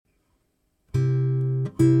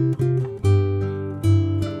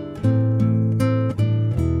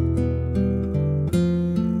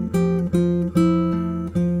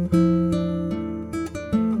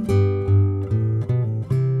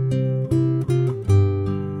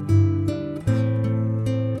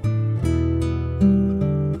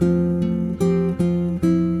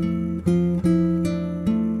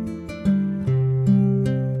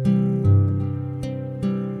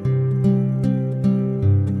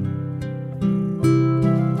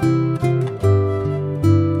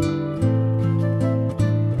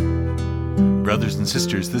Brothers and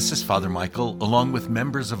sisters, this is Father Michael, along with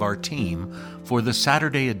members of our team for the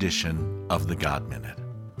Saturday edition of the God Minute.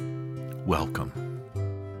 Welcome.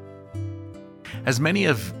 As many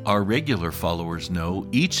of our regular followers know,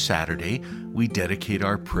 each Saturday we dedicate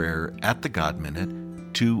our prayer at the God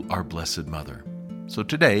Minute to our Blessed Mother. So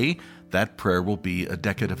today, that prayer will be a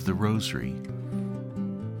decade of the Rosary.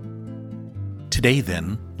 Today,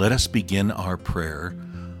 then, let us begin our prayer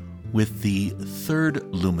with the third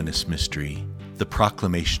Luminous Mystery, the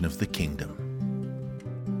Proclamation of the Kingdom.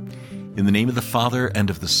 In the name of the Father, and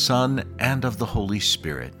of the Son, and of the Holy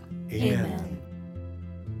Spirit. Amen.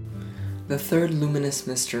 The third Luminous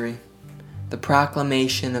Mystery, the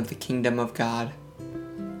Proclamation of the Kingdom of God.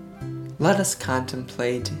 Let us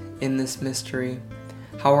contemplate in this mystery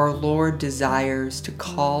how our Lord desires to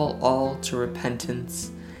call all to repentance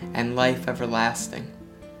and life everlasting.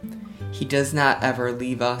 He does not ever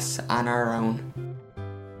leave us on our own.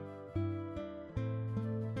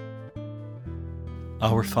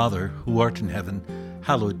 Our Father, who art in heaven,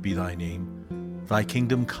 hallowed be thy name. Thy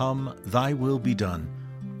kingdom come, thy will be done,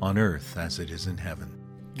 on earth as it is in heaven.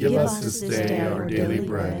 Give us this day our daily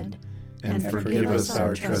bread, and forgive us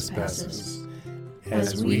our trespasses,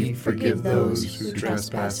 as we forgive those who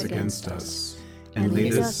trespass against us. And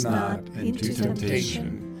lead us not into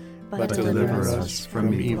temptation, but deliver us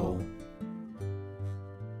from evil.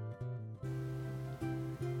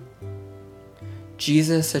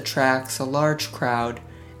 Jesus attracts a large crowd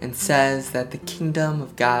and says that the kingdom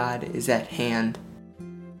of God is at hand.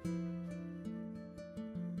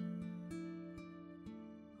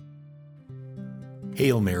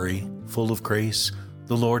 Hail Mary, full of grace,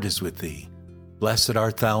 the Lord is with thee. Blessed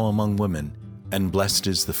art thou among women, and blessed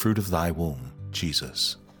is the fruit of thy womb,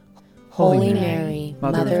 Jesus. Holy Mary,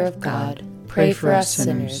 Mother of God, pray for us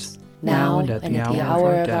sinners, now and at the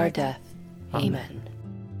hour of our death. Amen.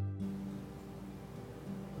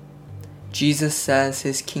 Jesus says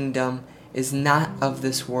his kingdom is not of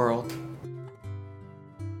this world.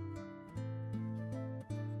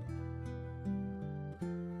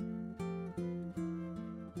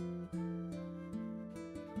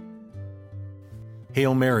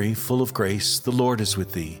 Hail Mary, full of grace, the Lord is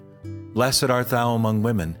with thee. Blessed art thou among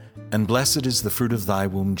women, and blessed is the fruit of thy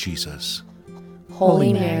womb, Jesus.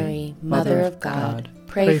 Holy Mary, Mother of God,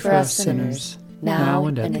 pray for us sinners, now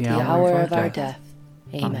and at the hour of our death.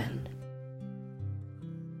 Amen.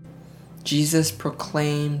 Jesus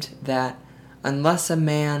proclaimed that unless a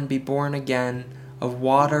man be born again of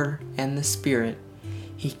water and the Spirit,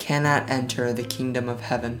 he cannot enter the kingdom of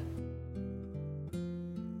heaven.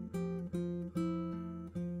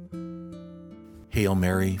 Hail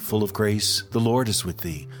Mary, full of grace, the Lord is with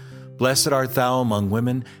thee. Blessed art thou among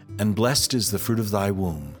women, and blessed is the fruit of thy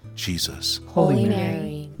womb, Jesus. Holy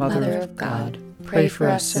Mary, Mother of God, pray for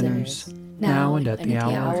us sinners, now and at the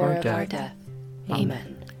hour of our death.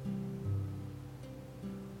 Amen.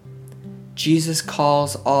 Jesus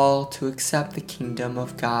calls all to accept the kingdom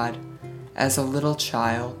of God as a little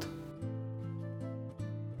child.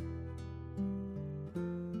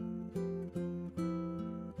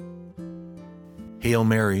 Hail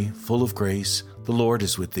Mary, full of grace, the Lord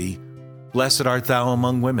is with thee. Blessed art thou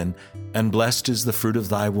among women, and blessed is the fruit of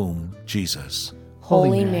thy womb, Jesus.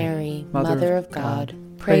 Holy Mary, Mother of God,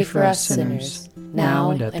 pray for us sinners, now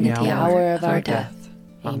and at the hour of our death.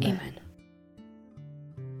 Amen.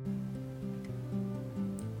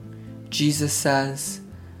 Jesus says,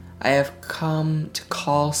 I have come to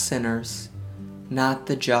call sinners, not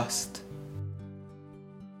the just.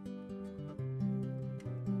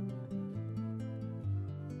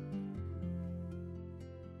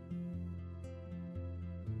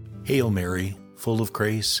 Hail Mary, full of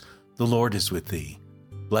grace, the Lord is with thee.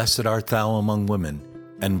 Blessed art thou among women,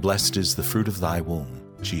 and blessed is the fruit of thy womb,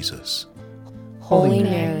 Jesus. Holy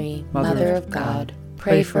Mary, Mother of God,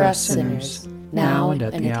 pray for us sinners, now and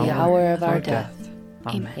at the hour of our death.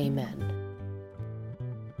 Amen.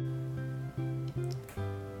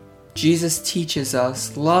 Jesus teaches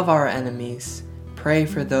us, love our enemies, pray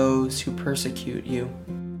for those who persecute you.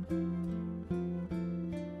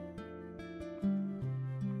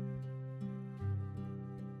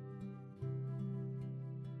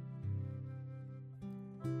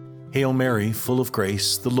 Hail Mary, full of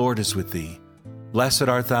grace, the Lord is with thee. Blessed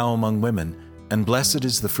art thou among women, and blessed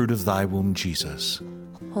is the fruit of thy womb, Jesus.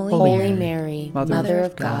 Holy Mary, Mother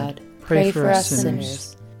of God, pray for us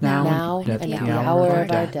sinners, now and at the hour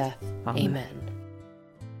of our death. Amen.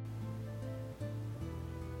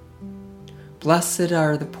 Blessed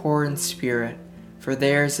are the poor in spirit, for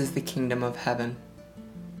theirs is the kingdom of heaven.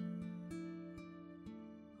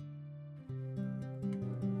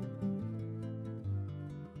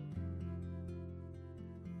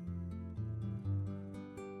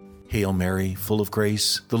 Hail Mary, full of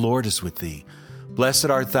grace, the Lord is with thee. Blessed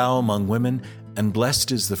art thou among women, and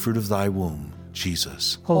blessed is the fruit of thy womb,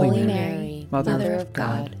 Jesus. Holy Mary, Mother of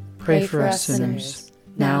God, pray for us sinners,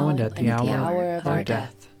 now and at the hour of our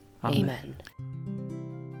death. Amen.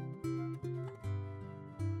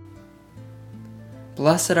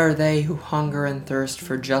 Blessed are they who hunger and thirst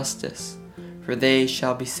for justice, for they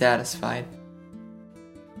shall be satisfied.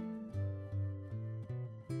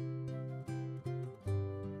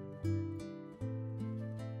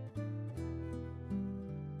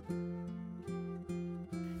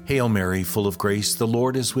 Hail Mary, full of grace, the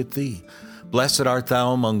Lord is with thee. Blessed art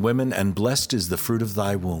thou among women, and blessed is the fruit of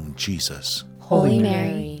thy womb, Jesus. Holy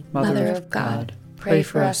Mary, Mother of God, pray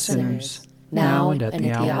for us sinners, now and at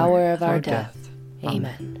the hour of our death.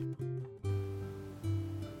 Amen.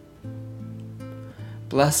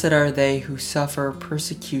 Blessed are they who suffer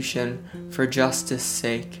persecution for justice'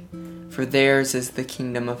 sake, for theirs is the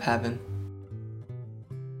kingdom of heaven.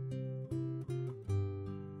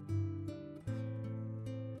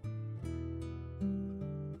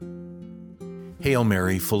 Hail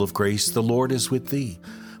Mary, full of grace, the Lord is with thee.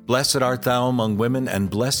 Blessed art thou among women, and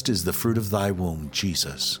blessed is the fruit of thy womb,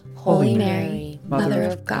 Jesus. Holy Mary, Mother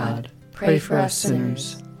of God, pray for us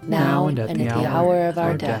sinners, now and at the hour of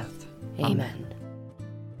our death. Amen.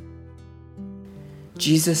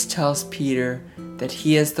 Jesus tells Peter that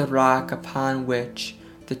he is the rock upon which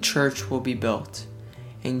the church will be built,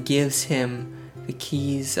 and gives him the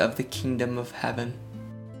keys of the kingdom of heaven.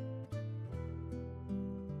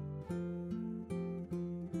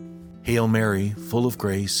 Hail Mary, full of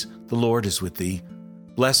grace, the Lord is with thee.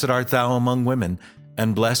 Blessed art thou among women,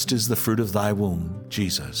 and blessed is the fruit of thy womb,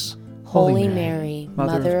 Jesus. Holy Mary,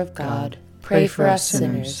 Mother of God, pray for us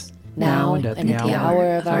sinners, now and at the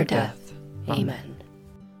hour of our death. Amen.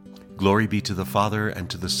 Glory be to the Father, and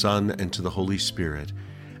to the Son, and to the Holy Spirit,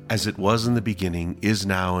 as it was in the beginning, is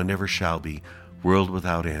now, and ever shall be, world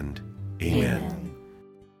without end. Amen.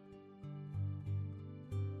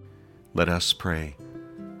 Let us pray.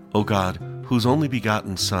 O God, whose only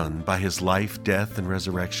begotten Son, by his life, death, and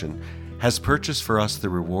resurrection, has purchased for us the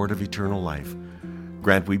reward of eternal life,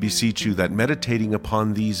 grant, we beseech you, that meditating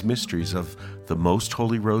upon these mysteries of the most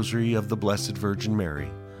holy rosary of the Blessed Virgin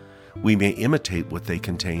Mary, we may imitate what they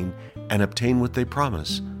contain and obtain what they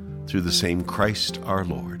promise, through the same Christ our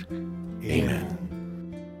Lord. Amen.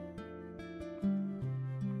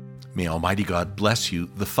 May Almighty God bless you,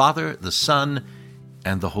 the Father, the Son,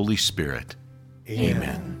 and the Holy Spirit.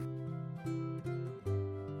 Amen.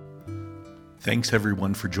 Thanks,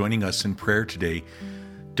 everyone, for joining us in prayer today.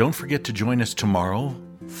 Don't forget to join us tomorrow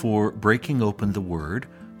for Breaking Open the Word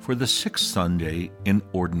for the 6th Sunday in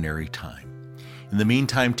Ordinary Time. In the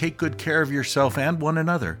meantime, take good care of yourself and one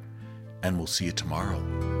another, and we'll see you tomorrow.